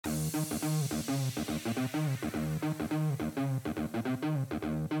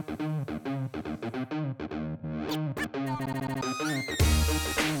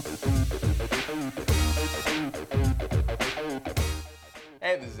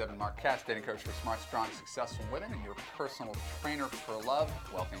Evan Marquez, dating coach for smart, strong, successful women and your personal trainer for love.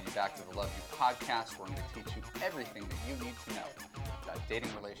 Welcome you back to the Love You podcast, where I'm going to teach you everything that you need to know about dating,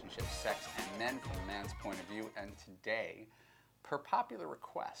 relationships, sex, and men from a man's point of view. And today, per popular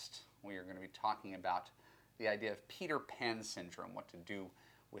request, we are going to be talking about the idea of Peter Pan syndrome, what to do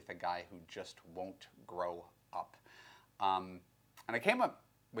with a guy who just won't grow up. And I came up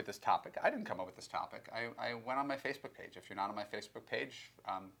with this topic. I didn't come up with this topic. I went on my Facebook page. If you're not on my Facebook page,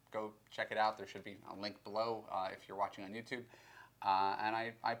 go check it out. There should be a link below if you're watching on YouTube. And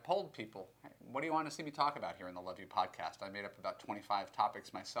I polled people, what do you want to see me talk about here in the Love You podcast? I made up about 25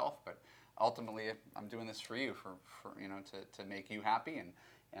 topics myself, but ultimately I'm doing this for you, for you know, to make you happy.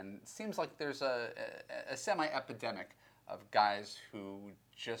 And it seems like there's a semi-epidemic of guys who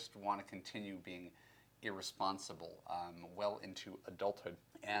just want to continue being irresponsible well into adulthood.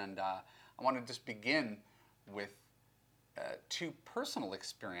 And I want to just begin with two personal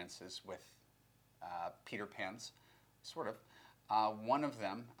experiences with Peter Pans, sort of. One of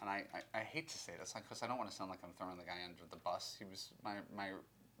them, and I hate to say this because I don't want to sound like I'm throwing the guy under the bus. He was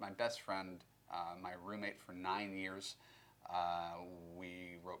my best friend, my roommate for 9 years.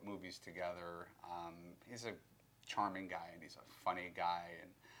 We wrote movies together. He's a charming guy and he's a funny guy,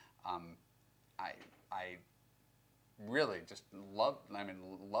 and I really just loved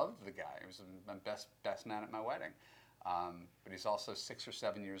the guy. He was my best man at my wedding. But he's also 6 or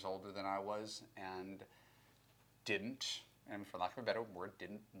 7 years older than I was, and didn't, and for lack of a better word,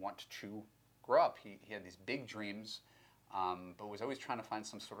 didn't want to grow up. He had these big dreams, but was always trying to find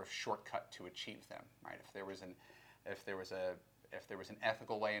some sort of shortcut to achieve them. Right? If there was an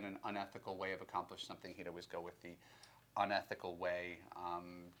ethical way and an unethical way of accomplishing something, he'd always go with the unethical way,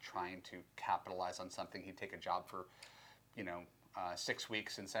 trying to capitalize on something. He'd take a job for, 6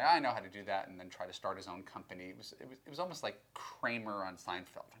 weeks and say, I know how to do that, and then try to start his own company. It was almost like Kramer on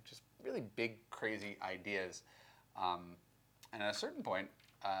Seinfeld, just really big, crazy ideas. And at a certain point,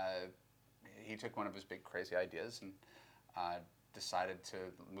 he took one of his big, crazy ideas and decided to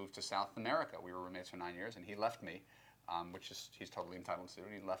move to South America. We were roommates for 9 years, and he left me, which is he's totally entitled to.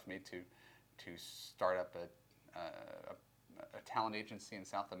 And he left me to start up a talent agency in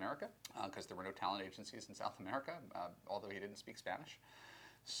South America, because there were no talent agencies in South America, although he didn't speak Spanish.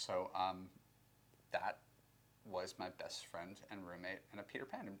 So that was my best friend and roommate and a Peter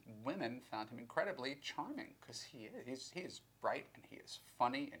Pan. And women found him incredibly charming because he is bright and he is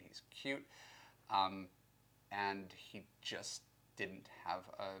funny and he's cute, and he just didn't have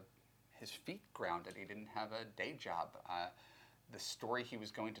his feet grounded. He didn't have a day job. The story he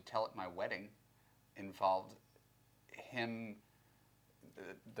was going to tell at my wedding involved him,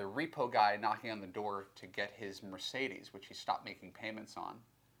 the repo guy, knocking on the door to get his Mercedes, which he stopped making payments on.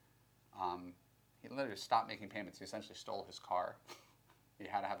 He literally stopped making payments. He essentially stole his car. He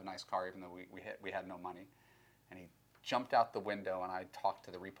had to have a nice car, even though we had no money. And he jumped out the window, and I talked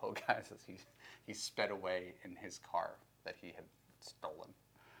to the repo guys as he sped away in his car that he had stolen,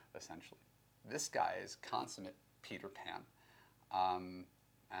 essentially. This guy is consummate Peter Pan.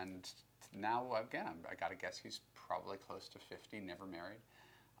 And now, again, I got to guess he's probably close to 50, never married.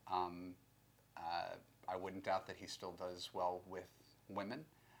 I wouldn't doubt that he still does well with women,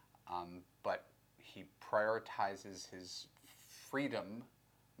 but he prioritizes his freedom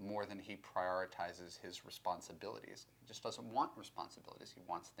more than he prioritizes his responsibilities. He just doesn't want responsibilities. He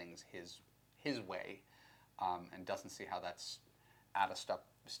wants things his way, and doesn't see how that's out of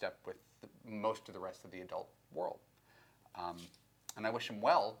step with most of the rest of the adult world. And I wish him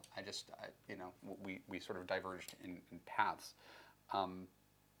well. We sort of diverged in paths.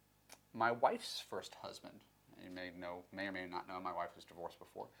 My wife's first husband, you may or may not know, my wife was divorced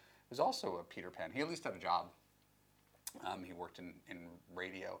before, was also a Peter Pan. He at least had a job. He worked in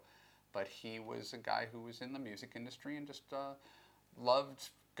radio, but he was a guy who was in the music industry and just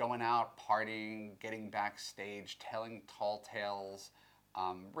loved going out, partying, getting backstage, telling tall tales,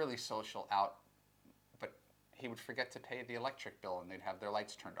 really social out. But he would forget to pay the electric bill, and they'd have their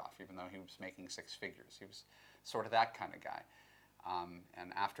lights turned off, even though he was making six figures. He was sort of that kind of guy.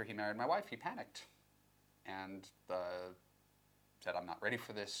 And after he married my wife, he panicked and said, I'm not ready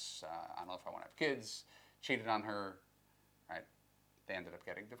for this. I don't know if I want to have kids. Cheated on her. Right? They ended up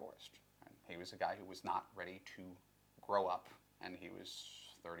getting divorced. Right? He was a guy who was not ready to grow up, and he was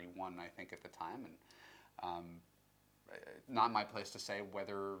 31, I think, at the time. And not my place to say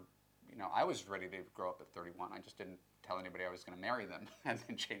whether I was ready to grow up at 31. I just didn't tell anybody I was going to marry them and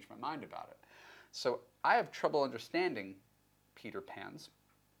then change my mind about it. So I have trouble understanding Peter Pans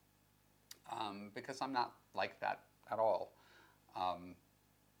because I'm not like that at all.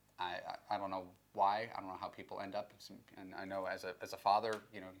 I don't know why. I don't know how people end up. And I know as a father,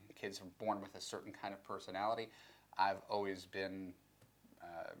 kids are born with a certain kind of personality. I've always been,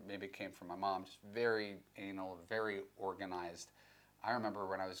 maybe it came from my mom, just very anal, very organized. I remember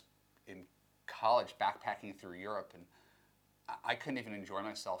when I was in college backpacking through Europe, and I couldn't even enjoy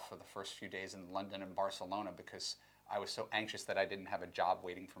myself for the first few days in London and Barcelona because I was so anxious that I didn't have a job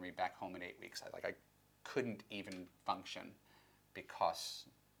waiting for me back home in 8 weeks. I couldn't even function because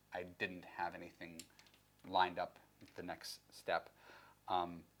I didn't have anything lined up the next step.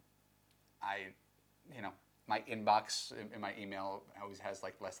 My inbox in my email always has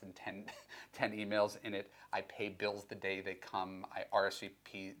like less than 10 emails in it. I pay bills the day they come. I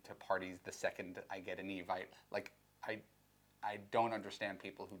RSVP to parties the second I get an invite. Like, I don't understand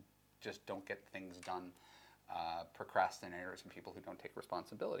people who just don't get things done, procrastinators and people who don't take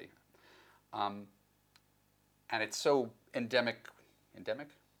responsibility. And it's so endemic, I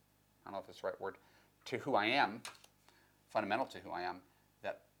don't know if that's the right word, to who I am, fundamental to who I am,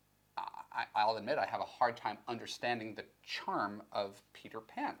 that I'll admit I have a hard time understanding the charm of Peter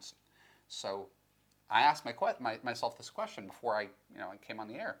Pan's. So I asked myself this question before I came on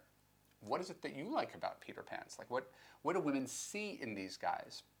the air. What is it that you like about Peter Pan's? Like, what do women see in these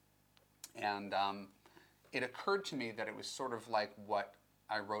guys? And it occurred to me that it was sort of like what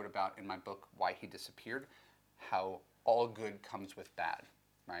I wrote about in my book, Why He Disappeared, how all good comes with bad,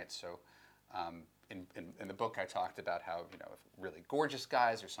 right? So in the book I talked about how really gorgeous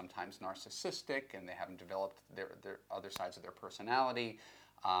guys are sometimes narcissistic and they haven't developed their other sides of their personality,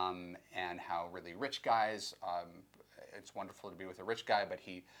 and how really rich guys, it's wonderful to be with a rich guy, but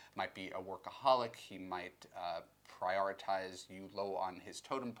he might be a workaholic. He might prioritize you low on his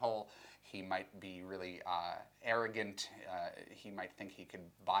totem pole. He might be really arrogant. He might think he could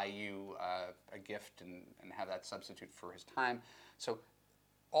buy you a gift and have that substitute for his time. So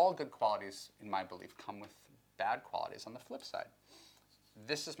all good qualities, in my belief, come with bad qualities on the flip side.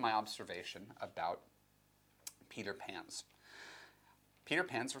 This is my observation about Peter Pan's. Peter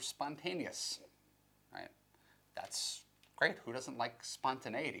Pan's are spontaneous, right? That's great. Who doesn't like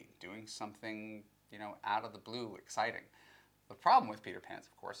spontaneity? Doing something, out of the blue, exciting. The problem with Peter Pan's,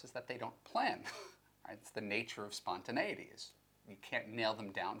 of course, is that they don't plan. Right? It's the nature of spontaneity. You can't nail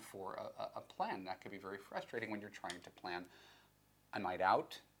them down for a plan. That could be very frustrating when you're trying to plan a night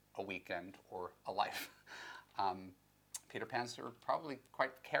out, a weekend, or a life. Peter Pan's are probably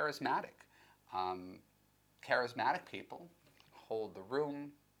quite charismatic. Charismatic people hold the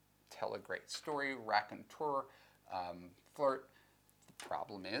room, tell a great story, raconteur, flirt. The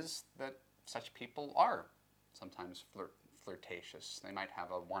problem is that such people are sometimes flirtatious. They might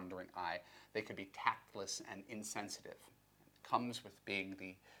have a wandering eye. They could be tactless and insensitive. It comes with being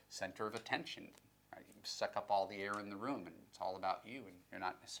the center of attention. Right? You suck up all the air in the room, and it's all about you, and you're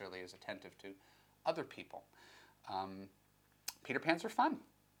not necessarily as attentive to other people. Peter Pans are fun.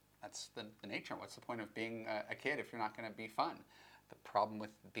 That's the nature. What's the point of being a kid if you're not going to be fun? The problem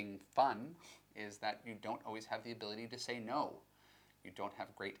with being fun is that you don't always have the ability to say no. You don't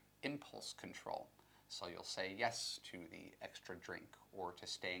have great impulse control. So you'll say yes to the extra drink, or to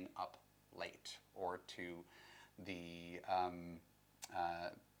staying up late, or to the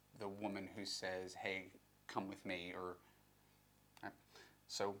woman who says, hey, come with me. Right?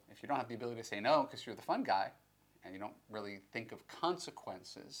 So if you don't have the ability to say no because you're the fun guy, and you don't really think of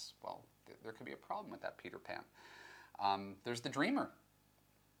consequences, well, there could be a problem with that Peter Pan. There's the dreamer.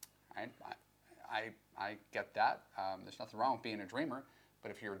 Right? I get that. There's nothing wrong with being a dreamer,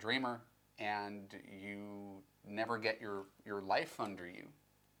 but if you're a dreamer and you never get your life under you,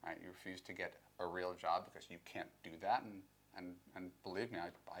 right? You refuse to get a real job because you can't do that, and believe me,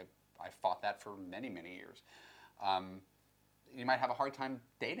 I fought that for many, many years. You might have a hard time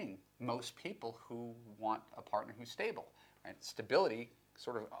dating most people who want a partner who's stable. Right? Stability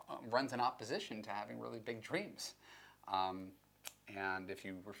sort of runs in opposition to having really big dreams. And if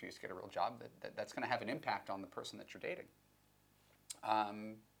you refuse to get a real job, that's going to have an impact on the person that you're dating.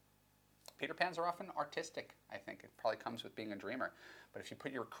 Peter Pans are often artistic, I think. It probably comes with being a dreamer. But if you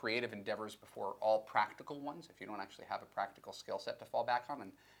put your creative endeavors before all practical ones, if you don't actually have a practical skill set to fall back on,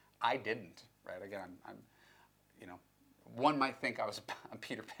 and I didn't, right? Again, one might think I was a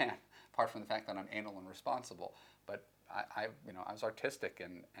Peter Pan, apart from the fact that I'm anal and responsible. But I was artistic,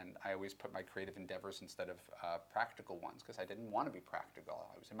 and I always put my creative endeavors instead of practical ones because I didn't want to be practical.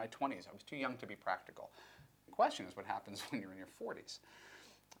 I was in my 20s. I was too young to be practical. The question is what happens when you're in your 40s.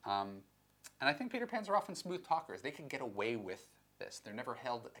 And I think Peter Pans are often smooth talkers. They can get away with this. They're never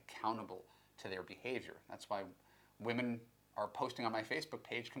held accountable to their behavior. That's why women are posting on my Facebook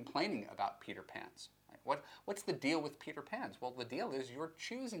page complaining about Peter Pans. Right? What's the deal with Peter Pans? Well, the deal is you're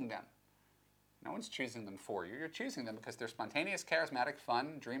choosing them. No one's choosing them for you. You're choosing them because they're spontaneous, charismatic,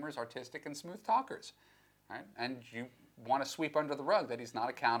 fun, dreamers, artistic, and smooth talkers. Right? And you want to sweep under the rug that he's not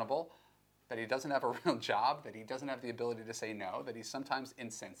accountable, that he doesn't have a real job, that he doesn't have the ability to say no, that he's sometimes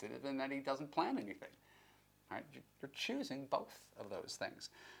insensitive, and that he doesn't plan anything. Right? You're choosing both of those things.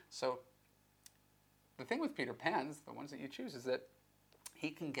 So the thing with Peter Pan's, the ones that you choose, is that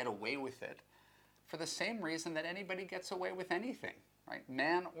he can get away with it for the same reason that anybody gets away with anything, right?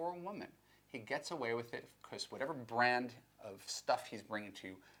 Man or woman. He gets away with it because whatever brand of stuff he's bringing to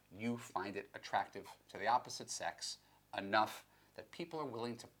you, you find it attractive to the opposite sex enough that people are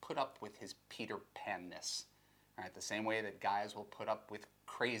willing to put up with his Peter Pan-ness. Right? The same way that guys will put up with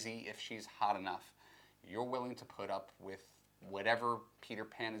crazy if she's hot enough. You're willing to put up with whatever Peter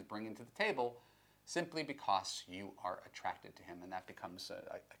Pan is bringing to the table simply because you are attracted to him, and that becomes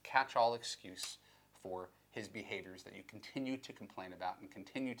a catch-all excuse for his behaviors that you continue to complain about and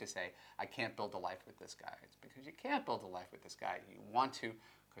continue to say, I can't build a life with this guy. It's because you can't build a life with this guy. You want to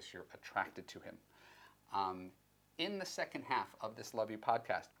because you're attracted to him. In the second half of this Love U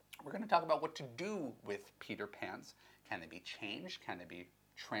podcast, we're going to talk about what to do with Peter Pans. Can they be changed? Can they be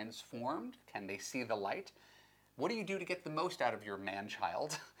transformed? Can they see the light? What do you do to get the most out of your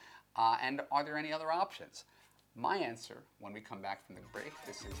man-child? And are there any other options? My answer when we come back from the break.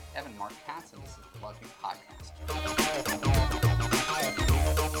 This is Evan Marc Katz, and this is the Love U podcast.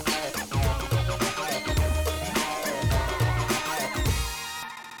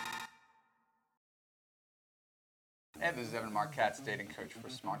 Hey, this is Evan Marc Katz, dating coach for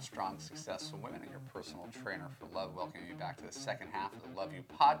smart, strong, successful women and your personal trainer for love. Welcoming you back to the second half of the Love U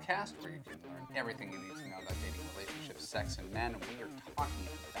podcast, where you can learn everything you need to know about dating, relationships, sex, and men. We are talking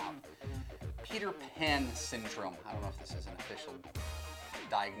about Peter Pan syndrome. I don't know if this is an official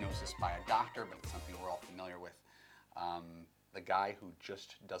diagnosis by a doctor, but it's something we're all familiar with. The guy who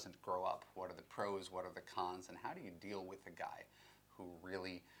just doesn't grow up. What are the pros? What are the cons? And how do you deal with a guy who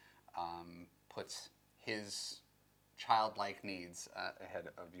really puts his childlike needs ahead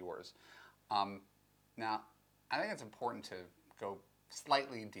of yours? Now, I think it's important to go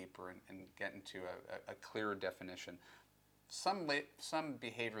slightly deeper and get into a clearer definition. Some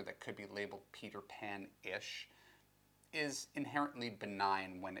behavior that could be labeled Peter Pan-ish is inherently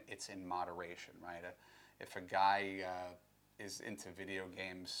benign when it's in moderation, right? If a guy is into video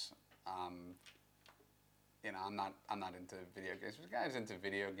games, I'm not into video games. If a guy's into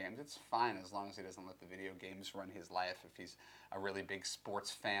video games, it's fine as long as he doesn't let the video games run his life. If he's a really big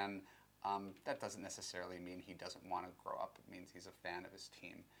sports fan, that doesn't necessarily mean he doesn't want to grow up. It means he's a fan of his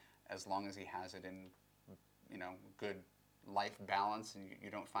team, as long as he has it in, good life balance, and you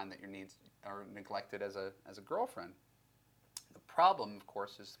don't find that your needs are neglected as a girlfriend. The problem, of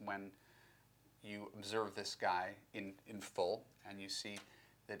course, is when you observe this guy in full and you see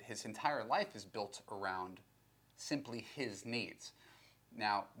that his entire life is built around simply his needs.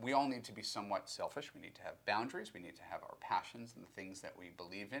 Now, we all need to be somewhat selfish. We need to have boundaries. We need to have our passions and the things that we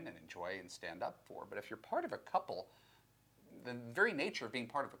believe in and enjoy and stand up for. But if you're part of a couple, the very nature of being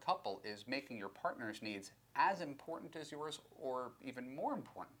part of a couple is making your partner's needs as important as yours or even more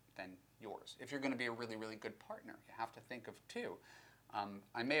important than yours. If you're going to be a really, really good partner, you have to think of two.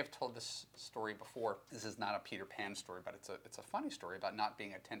 I may have told this story before. This is not a Peter Pan story, but it's a funny story about not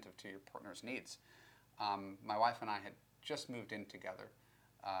being attentive to your partner's needs. My wife and I had just moved in together.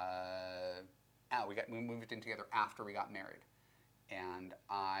 We moved in together after we got married, and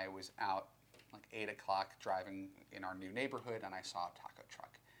I was out like 8 o'clock driving in our new neighborhood, and I saw a taco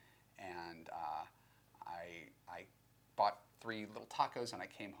truck, and I bought 3 little tacos, and I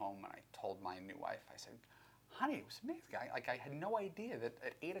came home and I told my new wife, I said, honey, it was amazing. I had no idea that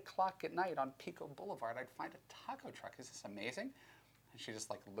at 8 o'clock at night on Pico Boulevard I'd find a taco truck. Is this amazing? And she just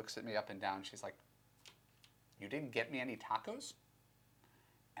like looks at me up and down. She's like, you didn't get me any tacos?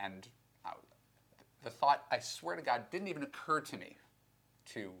 And the thought, I swear to God, didn't even occur to me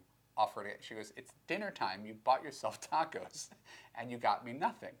to offer it. She goes, it's dinner time. You bought yourself tacos and you got me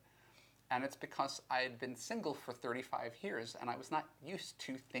nothing. And it's because I had been single for 35 years and I was not used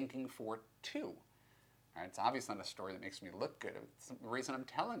to thinking for two. Right? It's obviously not a story that makes me look good. The reason I'm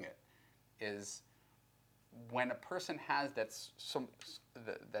telling it is when a person has that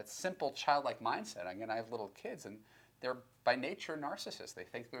simple childlike mindset. Again, I have little kids and they're by nature narcissists. They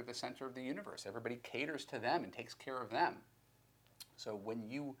think they're the center of the universe. Everybody caters to them and takes care of them. So when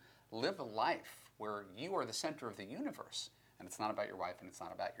you live a life where you are the center of the universe, and it's not about your wife and it's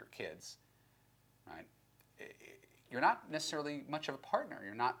not about your kids, right? You're not necessarily much of a partner.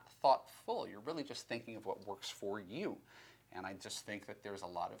 You're not thoughtful. You're really just thinking of what works for you. And I just think that there's a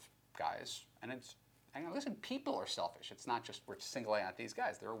lot of guys, and it's And listen, people are selfish. It's not just we're singling out these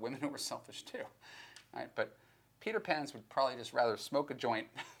guys. There are women who are selfish too, right? But Peter Pans would probably just rather smoke a joint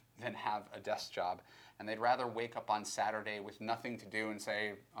than have a desk job, and they'd rather wake up on Saturday with nothing to do and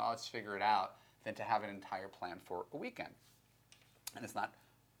say, oh, let's figure it out, than to have an entire plan for a weekend. And it's not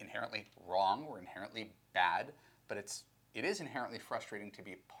inherently wrong or inherently bad, but it is inherently frustrating to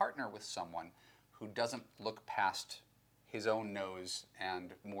be a partner with someone who doesn't look past his own nose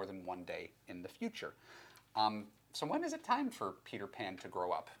and more than one day in the future. So when is it time for Peter Pan to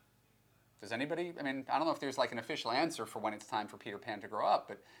grow up? Does anybody, I mean, I don't know if there's like an official answer for when it's time for Peter Pan to grow up,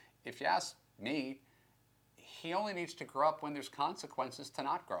 but if you ask me, he only needs to grow up when there's consequences to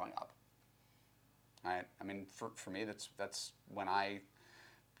not growing up. Right? I mean, for me, that's when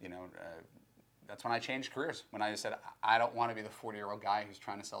that's when I changed careers. When I said, I don't want to be the 40-year-old guy who's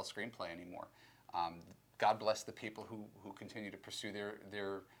trying to sell a screenplay anymore. God bless the people who continue to pursue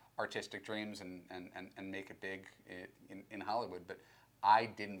their artistic dreams and make it big in Hollywood. But I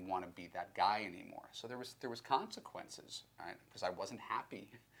didn't want to be that guy anymore. So there was consequences, right? Because I wasn't happy.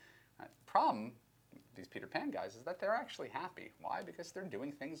 Right? The problem, these Peter Pan guys, is that they're actually happy. Why? Because they're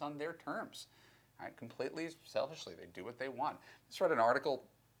doing things on their terms. Right? Completely selfishly. They do what they want. I just read an article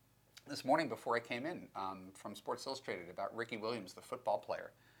this morning before I came in from Sports Illustrated about Ricky Williams, the football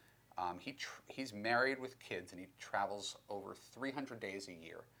player. He's married with kids, and he travels over 300 days a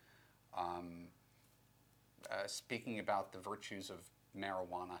year, speaking about the virtues of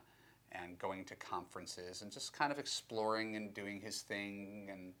marijuana and going to conferences and just kind of exploring and doing his thing,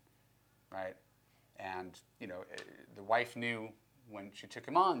 and right. And the wife knew when she took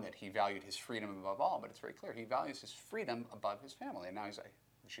him on that he valued his freedom above all. But it's very clear he values his freedom above his family. And now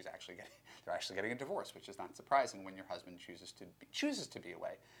they're actually getting a divorce, which is not surprising when your husband chooses to be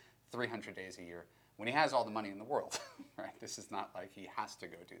away 300 days a year when he has all the money in the world. Right? This is not like he has to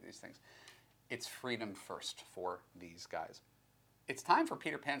go do these things. It's freedom first for these guys. It's time for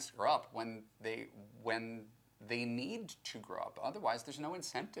Peter Pans to grow up when they need to grow up. Otherwise, there's no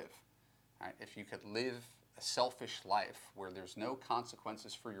incentive. Right? If you could live a selfish life where there's no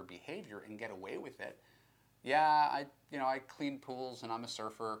consequences for your behavior and get away with it, yeah, I clean pools and I'm a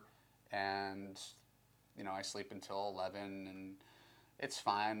surfer, and I sleep until 11 and it's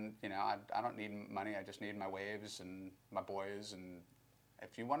fine. I don't need money. I just need my waves and my boys. And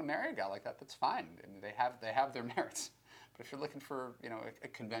if you want to marry a guy like that, that's fine. And they have their merits. But if you're looking for a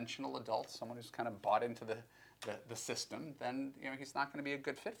conventional adult, someone who's kind of bought into the system, then he's not going to be a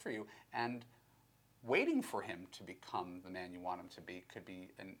good fit for you. And waiting for him to become the man you want him to be could be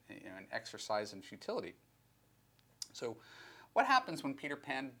an exercise in futility. So what happens when Peter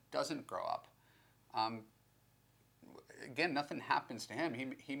Pan doesn't grow up? Again, nothing happens to him.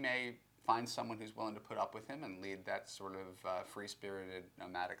 He may find someone who's willing to put up with him and lead that sort of free-spirited,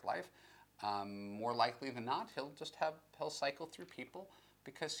 nomadic life. More likely than not, he'll cycle through people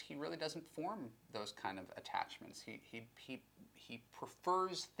because he really doesn't form those kind of attachments. He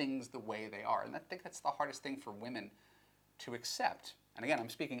prefers things the way they are, and I think that's the hardest thing for women to accept. And again, I'm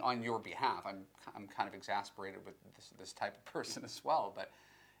speaking on your behalf. I'm kind of exasperated with this type of person as well, but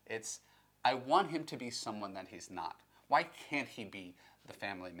I want him to be someone that he's not. Why can't he be the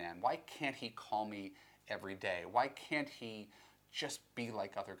family man? Why can't he call me every day? Why can't he just be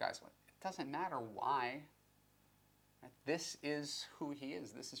like other guys? It doesn't matter why. This is who he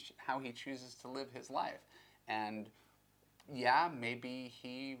is. This is how he chooses to live his life. And yeah, maybe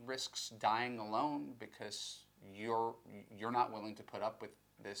he risks dying alone because you're not willing to put up with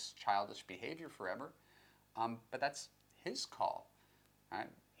this childish behavior forever. But that's his call. Right?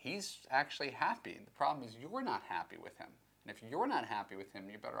 He's actually happy. The problem is you're not happy with him. And if you're not happy with him,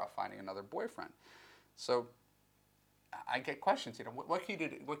 you're better off finding another boyfriend. So I get questions, what can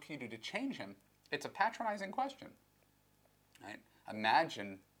you do to change him? It's a patronizing question. Right?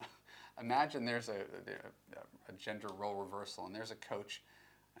 Imagine there's a gender role reversal, and there's a coach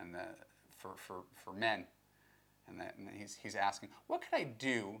and for men, and he's asking, what can I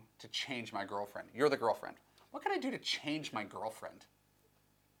do to change my girlfriend? You're the girlfriend. What can I do to change my girlfriend?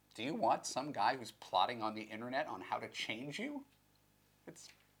 Do you want some guy who's plotting on the internet on how to change you? It's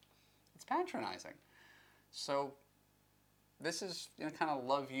patronizing. So this is kind of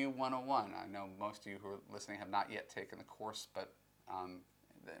Love You 101. I know most of you who are listening have not yet taken the course, but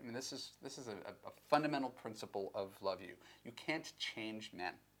this is a fundamental principle of Love You. You can't change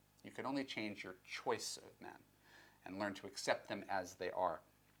men. You can only change your choice of men and learn to accept them as they are.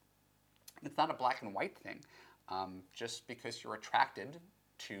 It's not a black and white thing. Just because you're attracted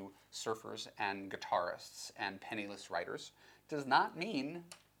to surfers and guitarists and penniless writers does not mean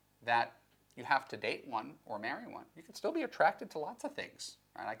that you have to date one or marry one. You can still be attracted to lots of things.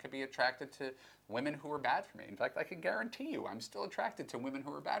 Right? I could be attracted to women who are bad for me. In fact, I can guarantee you I'm still attracted to women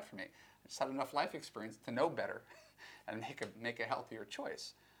who are bad for me. I just had enough life experience to know better and make a healthier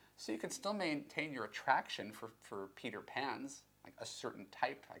choice. So you can still maintain your attraction for Peter Pans, like a certain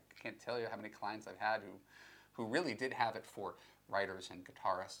type. I can't tell you how many clients I've had who really did have it for writers and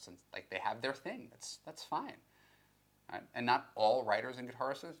guitarists, and like they have their thing. That's fine. Right? And not all writers and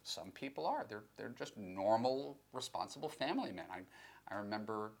guitarists. Some people are. They're just normal, responsible family men. I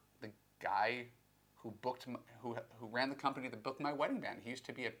remember the guy who ran the company that booked my wedding band. He used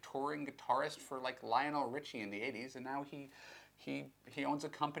to be a touring guitarist for like Lionel Richie in the '80s, and now he owns a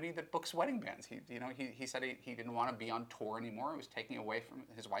company that books wedding bands. He said he didn't want to be on tour anymore. It was taking away from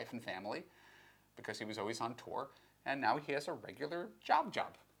his wife and family because he was always on tour, and now he has a regular job,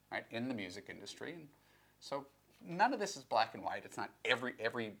 right, in the music industry. And so none of this is black and white. It's not every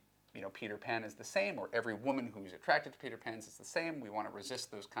Peter Pan is the same, or every woman who's attracted to Peter Pans is the same. We want to resist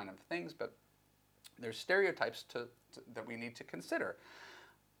those kind of things, but there's stereotypes that we need to consider.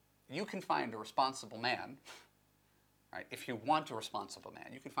 You can find a responsible man, right? If you want a responsible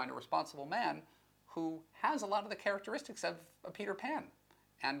man, you can find a responsible man who has a lot of the characteristics of a Peter Pan.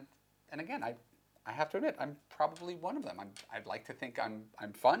 And again, I have to admit, I'm probably one of them. I'd like to think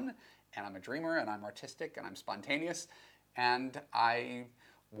I'm fun, and I'm a dreamer, and I'm artistic, and I'm spontaneous, and I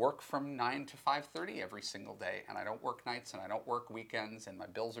work from 9 to 5:30 every single day, and I don't work nights, and I don't work weekends, and my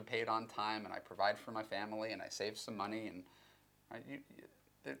bills are paid on time, and I provide for my family, and I save some money, and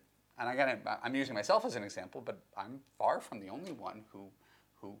again, I'm using myself as an example, but I'm far from the only one who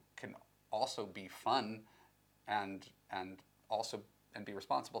can also be fun and be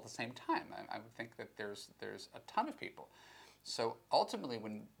responsible at the same time. I would think that there's a ton of people. So ultimately,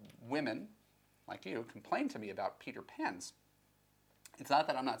 when women like you complain to me about Peter Pans, it's not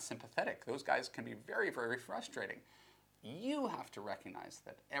that I'm not sympathetic. Those guys can be very, very frustrating. You have to recognize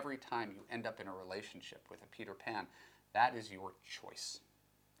that every time you end up in a relationship with a Peter Pan, that is your choice.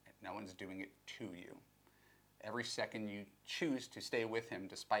 No one's doing it to you. Every second you choose to stay with him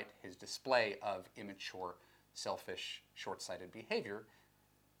despite his display of immature, selfish, short-sighted behavior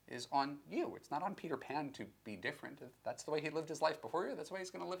is on you. It's not on Peter Pan to be different. If that's the way he lived his life before you, that's the way he's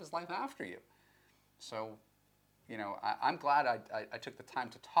going to live his life after you. So, I'm glad I took the time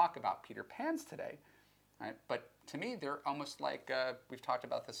to talk about Peter Pans today, right? But to me, they're almost like, we've talked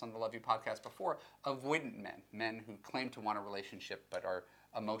about this on the Love U podcast before, avoidant men who claim to want a relationship but are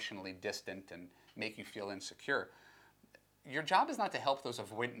emotionally distant and make you feel insecure. Your job is not to help those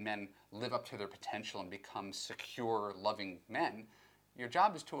avoidant men live up to their potential and become secure, loving men. Your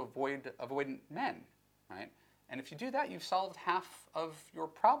job is to avoid avoidant men, right? And if you do that, you've solved half of your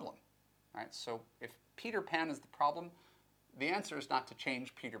problem, right? So if Peter Pan is the problem, the answer is not to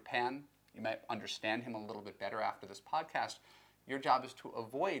change Peter Pan. You might understand him a little bit better after this podcast. Your job is to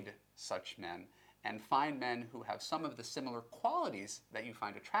avoid such men and find men who have some of the similar qualities that you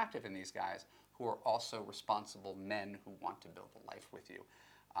find attractive in these guys, who are also responsible men who want to build a life with you.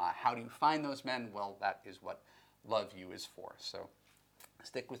 How do you find those men? Well, that is what Love U is for. So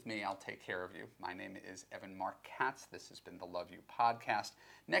stick with me. I'll take care of you. My name is Evan Marc Katz. This has been the Love U podcast.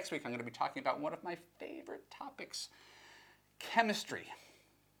 Next week, I'm going to be talking about one of my favorite topics, chemistry.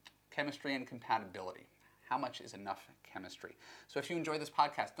 Chemistry and compatibility. How much is enough chemistry? So if you enjoy this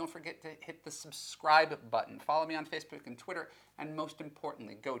podcast, don't forget to hit the subscribe button. Follow me on Facebook and Twitter. And most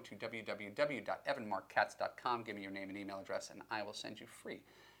importantly, go to www.evanmarckatz.com. Give me your name and email address, and I will send you free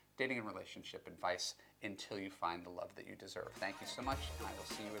dating and relationship advice until you find the love that you deserve. Thank you so much, and I will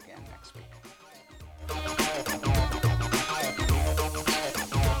see you again next week.